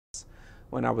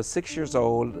When I was 6 years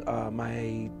old,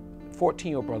 my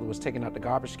 14-year-old brother was taking out the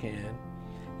garbage can.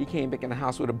 He came back in the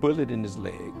house with a bullet in his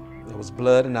leg. There was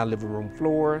blood in our living room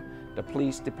floor. The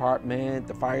police department,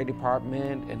 the fire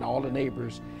department, and all the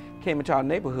neighbors came into our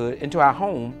neighborhood, into our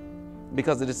home,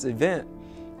 because of this event.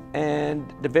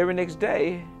 And the very next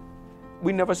day,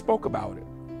 we never spoke about it.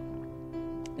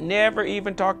 Never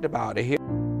even talked about it.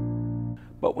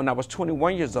 But when I was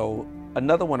 21 years old,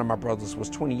 another one of my brothers was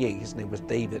 28. His name was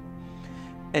David.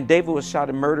 And David was shot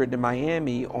and murdered in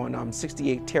Miami on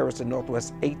 68 Terrace and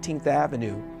Northwest 18th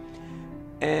Avenue.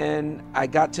 And I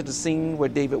got to the scene where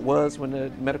David was when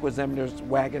the medical examiner's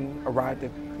wagon arrived to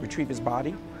retrieve his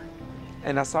body.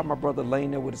 And I saw my brother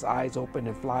laying there with his eyes open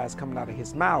and flies coming out of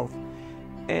his mouth.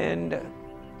 And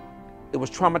it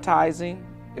was traumatizing.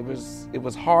 It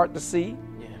was hard to see.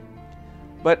 Yeah.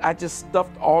 But I just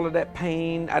stuffed all of that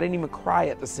pain. I didn't even cry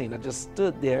at the scene. I just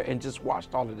stood there and just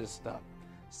watched all of this stuff.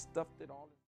 Stuffed it all.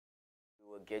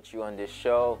 We will get you on this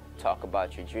show, talk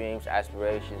about your dreams,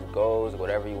 aspirations, goals,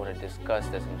 whatever you want to discuss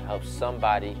that's going to help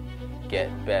somebody get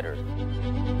better.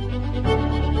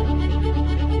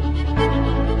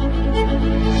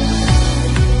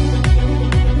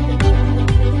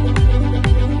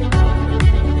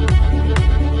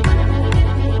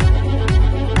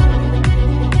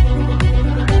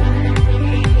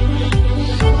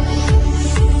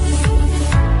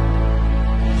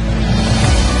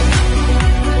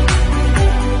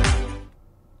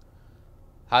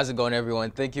 How's it going,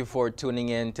 everyone? Thank you for tuning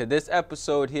in to this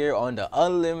episode here on the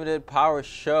Unlimited Power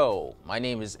Show. My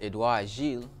name is Edouard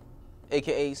Gilles,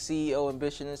 aka CEO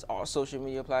Ambitionist, all social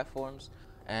media platforms.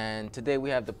 And today we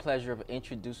have the pleasure of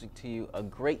introducing to you a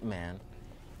great man,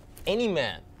 any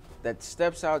man that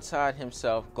steps outside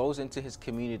himself, goes into his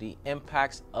community,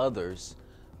 impacts others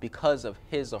because of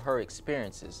his or her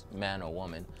experiences, man or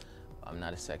woman. I'm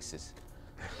not a sexist.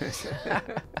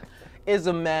 Is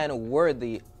a man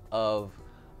worthy of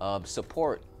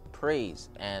support, praise,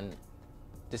 and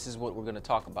this is what we're going to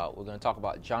talk about. We're going to talk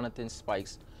about Jonathan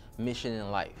Spikes' mission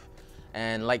in life.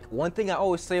 And like one thing I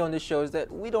always say on this show is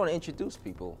that we don't introduce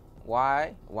people.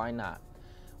 Why? Why not?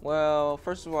 Well,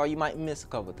 first of all, you might miss a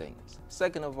couple things.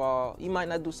 Second of all, you might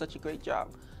not do such a great job.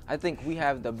 I think we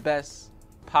have the best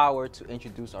power to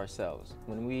introduce ourselves.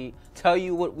 When we tell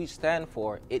you what we stand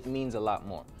for, it means a lot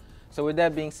more. So with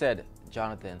that being said,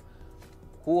 Jonathan,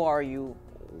 who are you?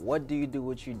 What do you do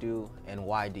what you do, and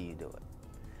why do you do it?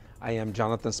 I am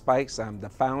Jonathan Spikes. I'm the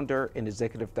founder and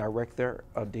executive director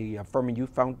of the Furman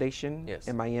Youth Foundation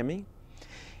in Miami.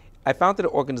 I founded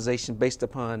an organization based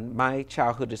upon my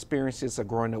childhood experiences of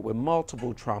growing up with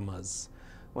multiple traumas.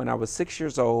 When I was 6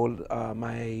 years old,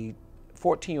 my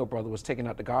 14-year-old brother was taking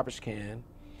out the garbage can.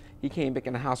 He came back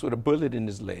in the house with a bullet in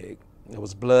his leg. There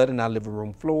was blood in our living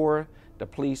room floor. The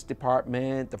police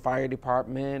department, the fire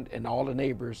department, and all the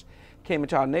neighbors came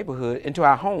into our neighborhood, into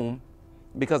our home,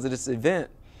 because of this event.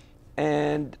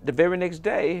 And the very next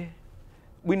day,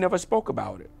 we never spoke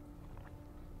about it.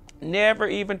 Never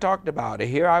even talked about it.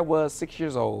 Here I was, 6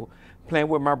 years old, playing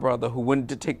with my brother who wanted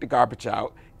to take the garbage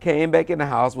out, came back in the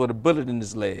house with a bullet in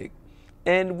his leg,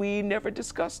 and we never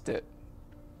discussed it.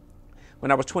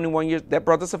 When I was 21 years, that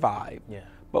brother survived. Yeah.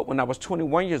 But when I was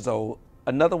 21 years old,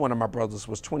 another one of my brothers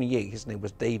was 28. His name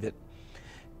was David.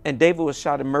 And David was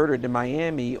shot and murdered in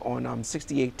Miami on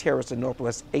 68 Terrace and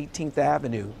Northwest 18th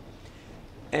Avenue.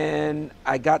 And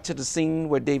I got to the scene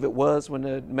where David was when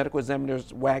the medical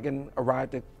examiner's wagon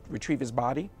arrived to retrieve his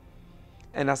body.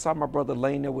 And I saw my brother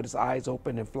laying there with his eyes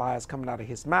open and flies coming out of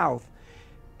his mouth.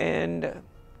 And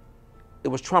it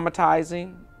was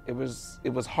traumatizing. It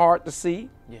was hard to see.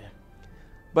 Yeah.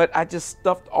 But I just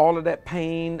stuffed all of that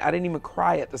pain. I didn't even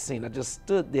cry at the scene. I just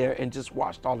stood there and just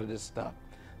watched all of this stuff.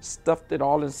 Stuffed it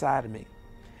all inside of me.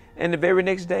 And the very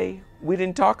next day, we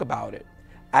didn't talk about it.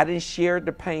 I didn't share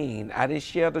the pain. I didn't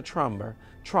share the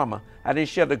trauma. I didn't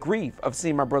share the grief of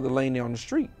seeing my brother laying there on the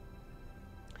street.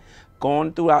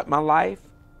 Going throughout my life,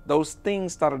 those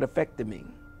things started affecting me.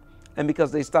 And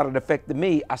because they started affecting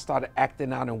me, I started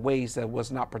acting out in ways that was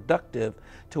not productive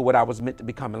to what I was meant to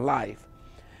become in life.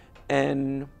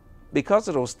 And because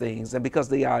of those things, and because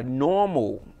they are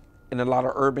normal in a lot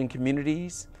of urban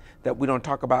communities, that we don't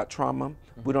talk about trauma,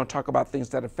 we don't talk about things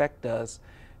that affect us,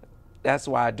 that's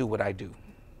why I do what I do.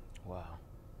 Wow.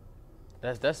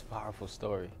 That's a powerful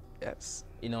story. Yes.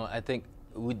 You know, I think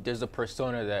there's a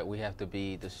persona that we have to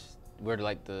be, we're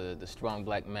like the strong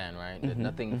black man, right? That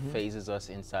nothing phases us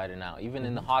inside and out. Even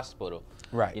in the hospital,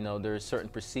 right? You know, there's certain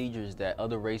procedures that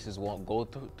other races won't go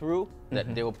through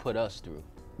that they will put us through.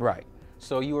 Right.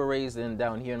 So you were raised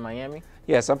down here in Miami?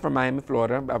 Yes, I'm from Miami,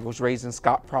 Florida. I was raised in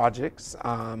Scott Projects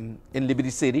in Liberty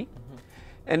City.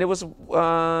 And it was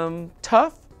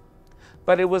tough,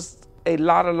 but it was a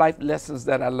lot of life lessons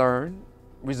that I learned.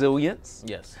 Resilience.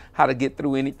 Yes. How to get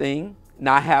through anything.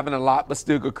 Not having a lot, but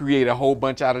still could create a whole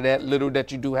bunch out of that little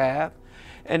that you do have.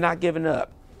 And not giving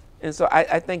up. And so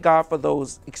I thank God for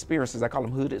those experiences. I call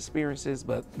them hood experiences,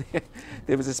 but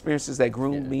there was experiences that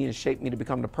groomed me and shaped me to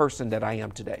become the person that I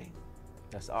am today.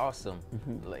 That's awesome.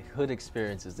 Like hood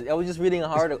experiences. I was just reading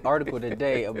an article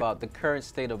today about the current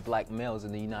state of black males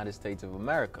in the United States of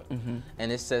America.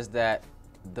 And it says that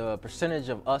the percentage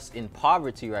of us in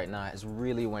poverty right now has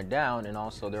really went down, and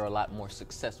also there are a lot more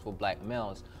successful black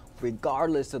males,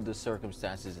 regardless of the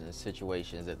circumstances and the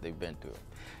situations that they've been through.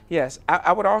 Yes,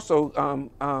 I would also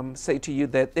say to you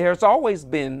that there's always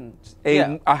been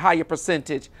a higher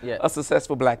percentage of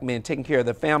successful black men taking care of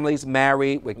their families,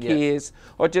 married, with kids,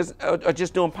 or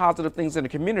just doing positive things in the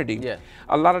community.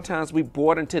 A lot of times we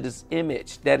bought into this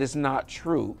image that is not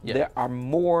true. There are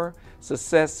more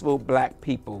successful black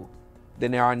people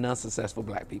than there are non-successful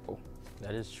black people.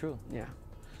 That is true. Yeah.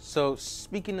 So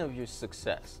speaking of your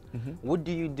success, what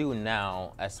do you do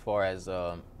now as far as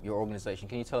your organization?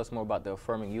 Can you tell us more about the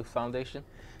Affirming Youth Foundation?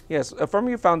 Yes,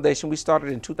 Affirming Youth Foundation, we started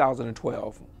in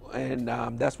 2012. And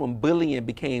that's when bullying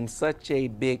became such a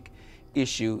big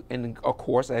issue. And of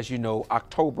course, as you know,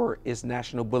 October is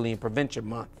National Bullying Prevention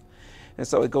Month. And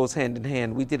so it goes hand in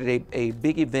hand. We did a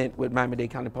big event with Miami-Dade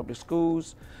County Public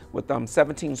Schools with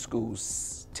 17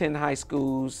 schools, 10 high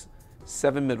schools,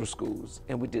 7 middle schools,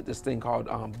 and we did this thing called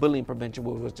bullying prevention,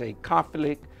 which was a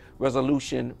conflict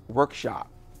resolution workshop.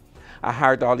 I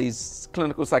hired all these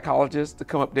clinical psychologists to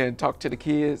come up there and talk to the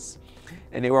kids,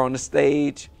 and they were on the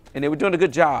stage, and they were doing a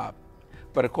good job,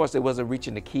 but of course they wasn't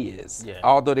reaching the kids.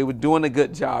 Although they were doing a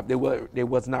good job, they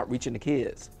was not reaching the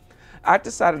kids. I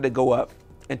decided to go up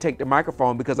and take the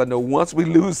microphone because I know once we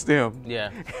lose them,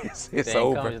 it's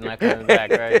over. It's not coming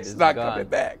back, right? It's not coming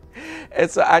back. And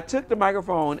so I took the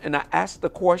microphone and I asked the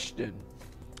question,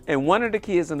 and one of the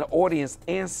kids in the audience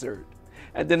answered,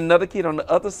 and then another kid on the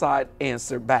other side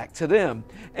answered back to them,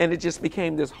 and it just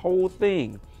became this whole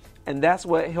thing. And that's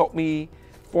what helped me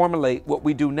formulate what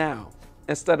we do now.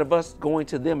 Instead of us going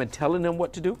to them and telling them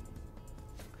what to do,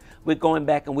 we're going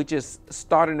back and we're just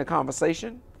starting the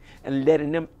conversation and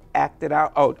letting them act it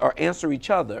out or answer each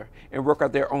other and work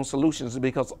out their own solutions,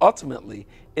 because ultimately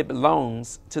it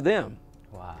belongs to them.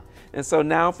 Wow. And so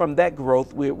now from that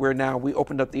growth, we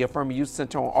opened up the Affirming Youth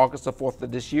Center on August the 4th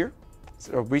of this year.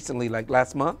 So recently, like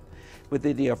last month, we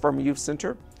did the Affirming Youth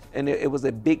Center, and it was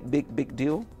a big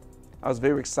deal. I was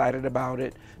very excited about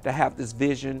it, to have this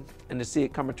vision and to see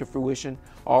it coming to fruition.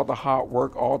 All the hard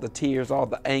work, all the tears, all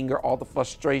the anger, all the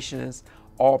frustrations,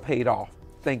 all paid off.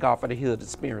 Thank God for the healed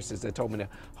experiences that told me to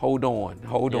hold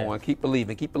on, keep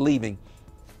believing.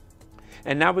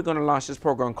 And now we're going to launch this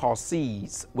program called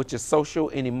SEEDS, which is Social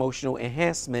and Emotional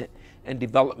Enhancement and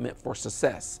Development for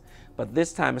Success. But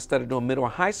this time, instead of doing middle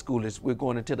and high schoolers, we're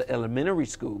going into the elementary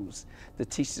schools to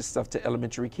teach this stuff to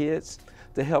elementary kids,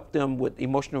 to help them with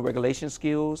emotional regulation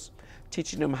skills,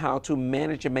 teaching them how to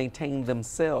manage and maintain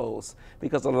themselves,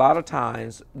 because a lot of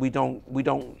times we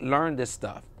don't learn this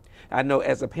stuff. I know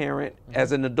as a parent,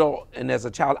 as an adult, and as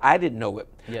a child, I didn't know it.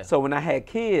 So when I had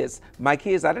kids, I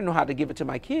didn't know how to give it to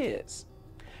my kids.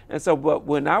 And so, but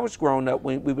when I was growing up,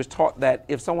 when we was taught that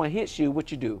if someone hits you, what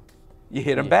you do? You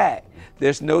hit them back.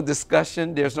 There's no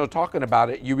discussion, there's no talking about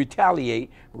it. You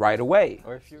retaliate right away.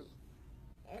 Or if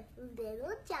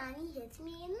little Johnny hits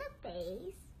me in the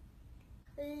face,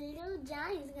 little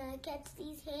Johnny's gonna catch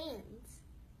these hands.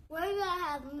 We're gonna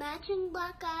have matching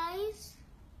black eyes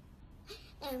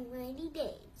and rainy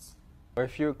days. Or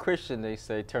if you're a Christian, they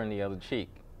say turn the other cheek.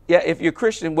 Yeah, if you're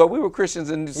Christian, well, we were Christians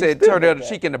and said turn the other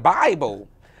cheek in the Bible,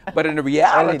 but in the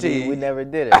reality, we never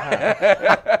did it.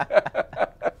 Huh?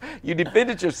 You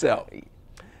defended yourself.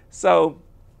 So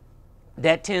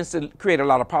that tends to create a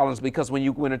lot of problems, because when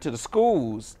you went into the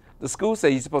schools say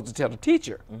you're supposed to tell the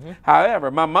teacher.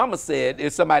 However, my mama said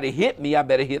if somebody hit me, I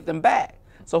better hit them back.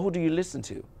 So who do you listen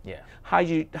to? How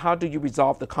do you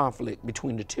resolve the conflict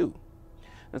between the two?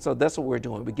 And so that's what we're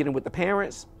doing. We're getting with the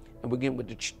parents, and we're getting with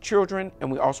the children,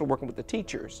 and we're also working with the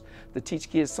teachers to teach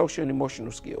kids social and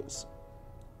emotional skills.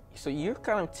 So you're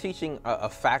kind of teaching a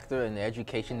factor in the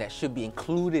education that should be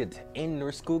included in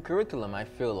your school curriculum, I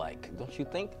feel like. Don't you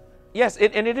think? Yes,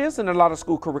 and it is in a lot of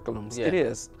school curriculums. Yeah. It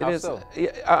is. It How is. so?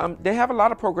 They have a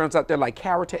lot of programs out there like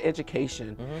character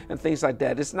education Mm-hmm. and things like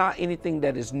that. It's not anything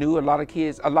that is new. A lot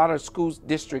of schools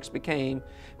districts became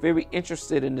very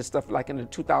interested in this stuff like in the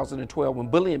 2012 when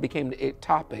bullying became the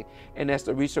topic. And as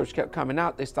the research kept coming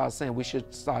out, they started saying we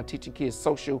should start teaching kids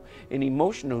social and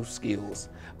emotional skills.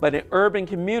 But in urban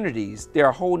communities, there are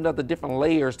a whole nother different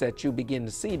layers that you begin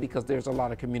to see because there's a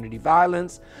lot of community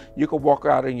violence. You could walk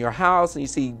out in your house and you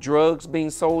see drugs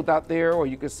being sold out there, or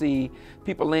you could see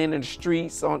people laying in the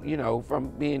streets on, from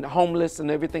being homeless and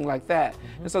everything like that.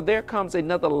 And so there comes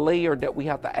another layer that we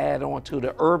have to add on to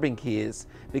the urban kids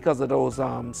because of those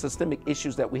systemic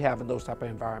issues that we have in those type of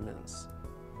environments.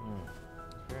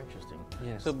 Very interesting.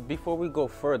 Yes. So before we go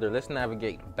further, let's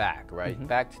navigate back, right?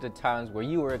 Back to the times where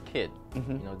you were a kid.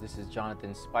 This is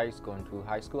Jonathan Spikes going through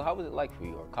high school. How was it like for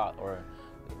you, or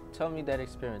tell me that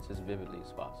experience as vividly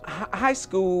as possible. High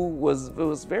school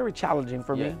was very challenging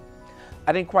for Yeah. me.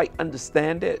 I didn't quite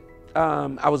understand it.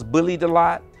 I was bullied a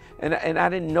lot, and I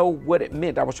didn't know what it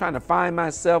meant. I was trying to find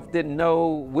myself, didn't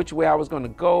know which way I was going to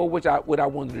go, what I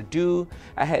wanted to do.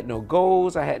 I had no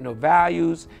goals, I had no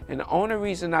values, and the only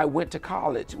reason I went to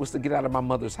college was to get out of my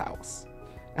mother's house.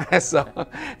 So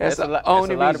that's the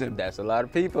only reason. That's a lot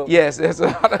of people. Yes, there's a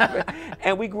lot of,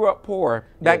 and we grew up poor.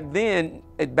 Back then,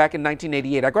 back in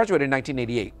 1988, I graduated in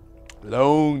 1988,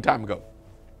 long time ago.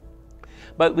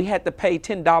 But we had to pay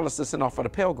 $10 to send off for the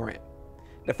Pell Grant,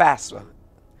 the FAFSA.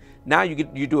 Now you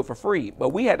do it for free, but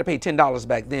we had to pay $10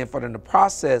 back then for them to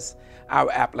process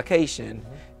our application,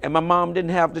 and my mom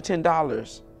didn't have the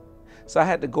 $10. So I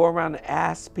had to go around and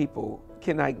ask people,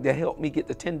 can they help me get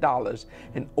the $10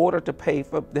 in order to pay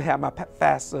to have my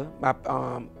FAFSA, my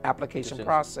application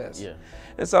process. Yeah.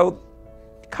 And so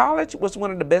college was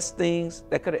one of the best things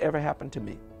that could have ever happened to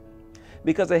me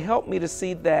because it helped me to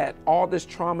see that all this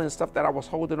trauma and stuff that I was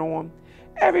holding on,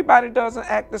 everybody doesn't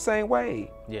act the same way.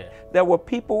 Yeah. There were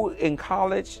people in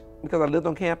college, because I lived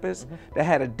on campus, that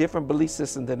had a different belief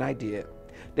system than I did.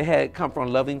 They had come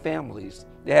from loving families.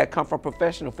 They had come from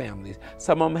professional families.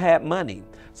 Some of them had money.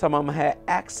 Some of them had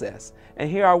access. And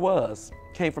here I was,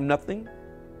 came from nothing,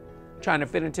 trying to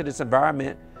fit into this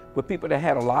environment with people that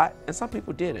had a lot, and some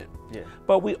people didn't. Yeah.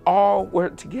 But we all were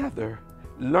together,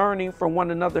 learning from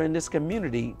one another in this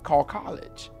community called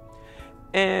college.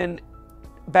 And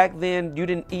back then,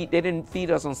 they didn't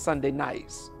feed us on Sunday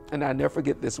nights. And I'll never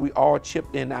forget this. We all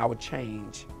chipped in our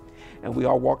change. And we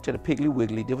all walked to the Piggly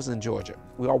Wiggly. This was in Georgia.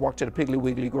 We all walked to the Piggly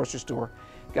Wiggly grocery store,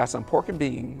 got some pork and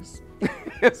beans,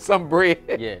 some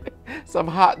bread, some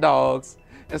hot dogs,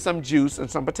 and some juice and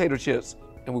some potato chips.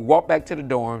 And we walked back to the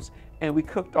dorms, and we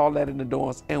cooked all that in the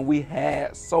dorms, and we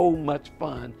had so much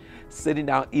fun sitting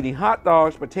down eating hot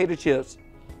dogs, potato chips,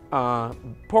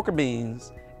 pork and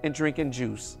beans, and drinking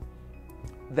juice.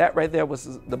 That right there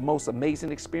was the most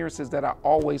amazing experiences that I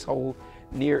always hold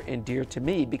near and dear to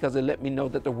me because it let me know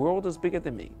that the world is bigger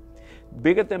than me,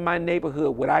 bigger than my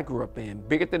neighborhood, what I grew up in,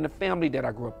 bigger than the family that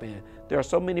I grew up in. There are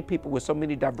so many people with so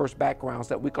many diverse backgrounds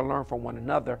that we can learn from one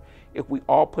another if we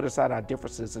all put aside our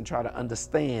differences and try to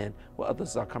understand where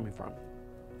others are coming from.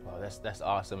 Oh, that's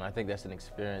awesome. I think that's an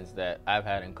experience that I've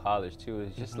had in college too.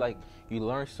 It's just like you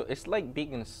learn it's like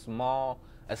being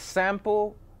a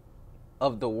sample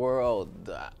of the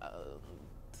world.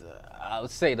 I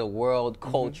would say the world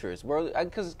cultures,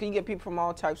 because you get people from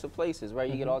all types of places, right?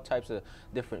 You get all types of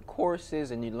different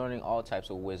courses, and you're learning all types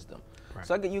of wisdom. Right.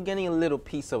 So you're getting a little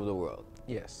piece of the world.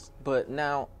 Yes. But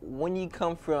now, when you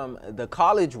come from the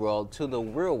college world to the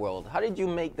real world, how did you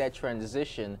make that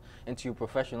transition into your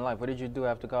professional life? What did you do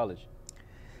after college?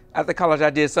 After college,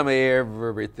 I did some of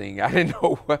everything. I didn't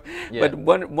know what, but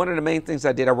one of the main things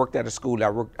I did, I worked at a school.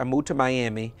 I moved to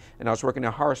Miami, and I was working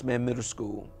at Harshman Middle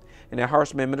School. And at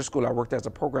Harshman Middle School, I worked as a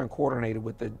program coordinator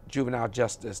with the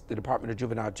Department of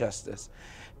Juvenile Justice.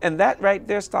 And that right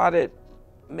there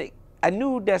I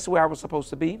knew that's where I was supposed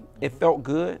to be. It felt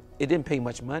good. It didn't pay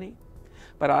much money,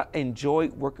 but I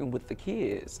enjoyed working with the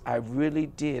kids. I really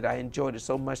did. I enjoyed it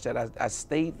so much that I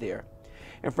stayed there.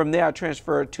 And from there, I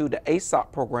transferred to the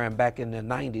ASOP program back in the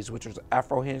 90s, which was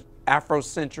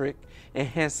Afrocentric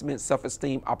Enhancement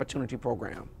Self-Esteem Opportunity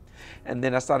Program. And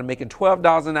then I started making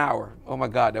 $12 an hour. Oh my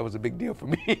God, that was a big deal for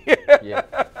me. Yeah,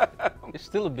 it's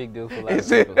still a big deal for a lot of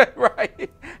people.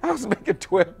 Right. I was making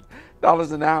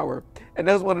 $12 an hour. And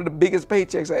that was one of the biggest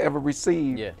paychecks I ever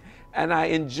received. Yeah. And I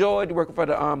enjoyed working for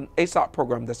the ASOP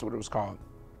program, that's what it was called.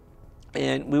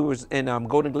 And we was in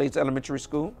Golden Glades Elementary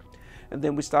School. And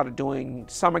then we started doing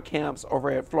summer camps over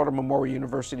at Florida Memorial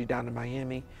University down in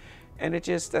Miami. And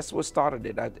that's what started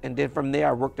it. And then from there,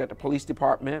 I worked at the police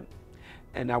department.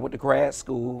 and I went to grad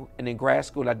school. And in grad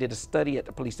school, I did a study at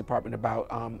the police department about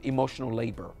emotional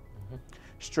labor,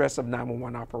 stress of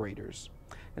 911 operators.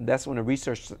 And that's when the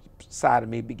research side of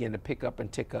me began to pick up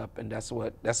and tick up, and that's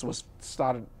what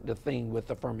started the thing with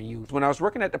Affirming Youth. When I was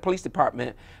working at the police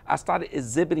department, I started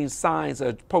exhibiting signs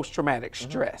of post-traumatic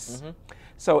stress.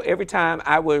 So every time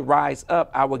I would rise up,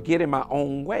 I would get in my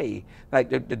own way. Like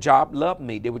the job loved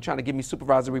me. They were trying to give me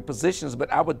supervisory positions,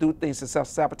 but I would do things to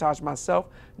self-sabotage myself,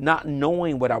 not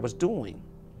knowing what I was doing.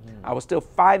 I was still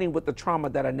fighting with the trauma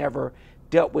that I never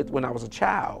dealt with when I was a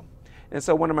child. And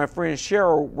so one of my friends,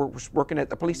 Cheryl, was working at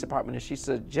the police department, and she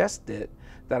suggested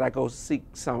that I go seek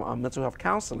some mental health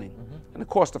counseling. And of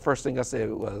course, the first thing I said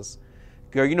was,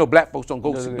 girl, you know black folks don't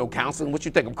go seek no counseling. What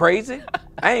you think, I'm crazy?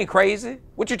 I ain't crazy.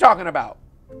 What you talking about?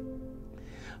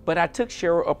 But I took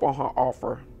Cheryl up on her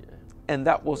offer, and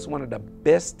that was one of the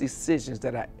best decisions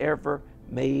that I ever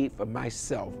made for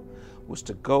myself, was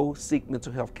to go seek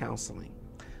mental health counseling.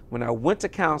 When I went to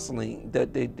counseling,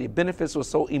 the benefits were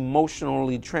so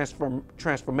emotionally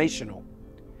transformational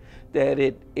that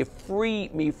it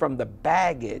freed me from the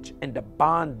baggage and the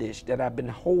bondage that I've been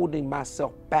holding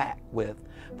myself back with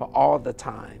for all this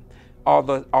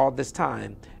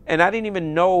time. And I didn't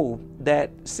even know that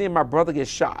seeing my brother get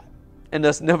shot and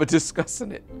us never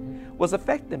discussing it was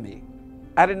affecting me.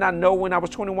 I did not know when I was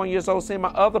 21 years old, seeing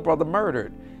my other brother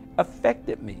murdered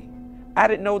affected me. I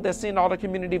didn't know that seeing all the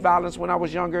community violence when I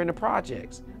was younger in the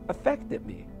projects affected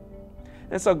me.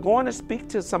 And so going to speak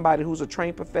to somebody who's a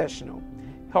trained professional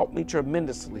helped me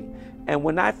tremendously. And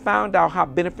when I found out how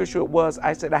beneficial it was,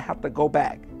 I said I have to go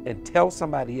back and tell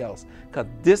somebody else, because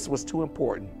this was too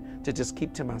important to just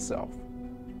keep to myself.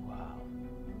 Wow.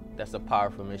 That's a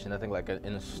powerful mission. I think like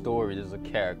in a story, there's a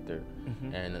character.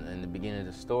 And in the beginning of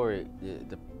the story,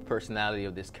 the personality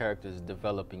of this character is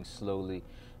developing slowly,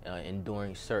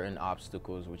 enduring certain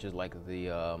obstacles, which is like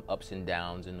the ups and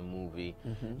downs in the movie.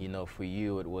 You know, for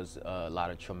you, it was a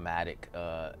lot of traumatic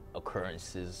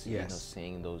occurrences. You know,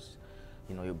 seeing those,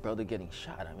 you know, your brother getting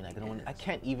shot. I mean, I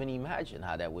can't even imagine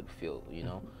how that would feel. You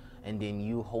know, and then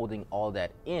you holding all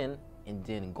that in, and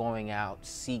then going out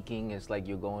seeking. It's like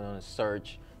you're going on a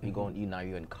search. You're going. Now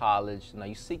you're in college. Now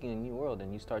you're seeking a new world,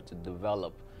 and you start to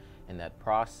develop in that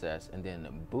process, and then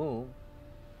boom.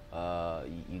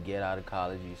 You get out of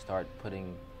college, you start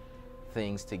putting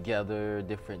things together,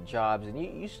 different jobs, and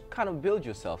you kind of build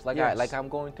yourself. Like I'm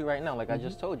going through right now. Like I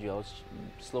just told you, I was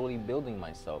slowly building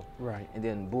myself. Right. And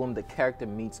then boom, the character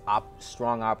meets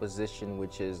strong opposition,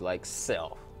 which is like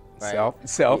self. Right?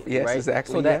 Self, yes, right?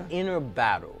 exactly. So that inner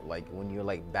battle, like when you're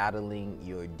like battling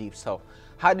your deep self,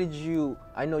 how did you?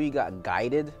 I know you got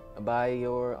guided by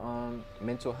your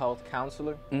mental health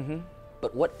counselor.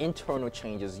 But what internal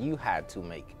changes you had to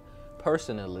make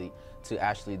personally to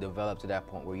actually develop to that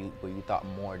point where you thought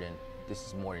this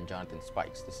is more than Jonathan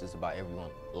Spikes. This is about everyone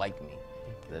like me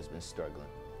that's been struggling.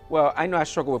 Well, I know I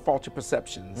struggle with faulty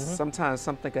perceptions. Sometimes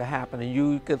something could happen and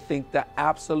you could think the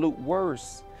absolute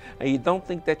worst, and you don't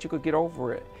think that you could get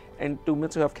over it. And through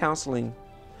mental health counseling,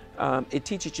 it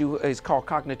teaches you, it's called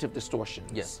cognitive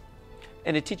distortions. Yes.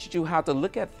 And it teaches you how to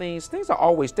look at things. Things are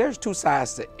always, there's two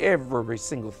sides to every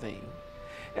single thing.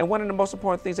 And one of the most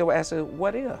important things they will ask is,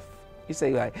 what if? You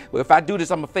say, like, well, if I do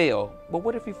this, I'm gonna fail. But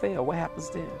what if you fail? What happens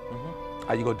then?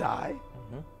 Are you gonna die?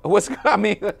 What's gonna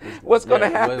happen? What's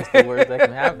the worst that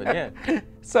can happen? Yeah.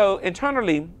 So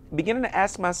internally, beginning to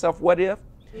ask myself, what if?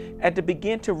 And to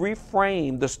begin to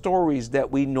reframe the stories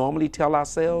that we normally tell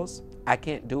ourselves. I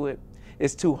can't do it.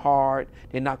 It's too hard.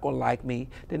 They're not gonna like me.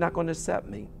 They're not gonna accept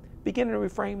me. Beginning to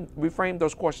reframe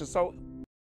those questions. So.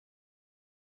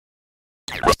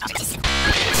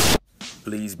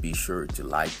 Please be sure to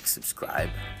like, subscribe,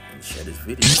 and share this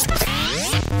video.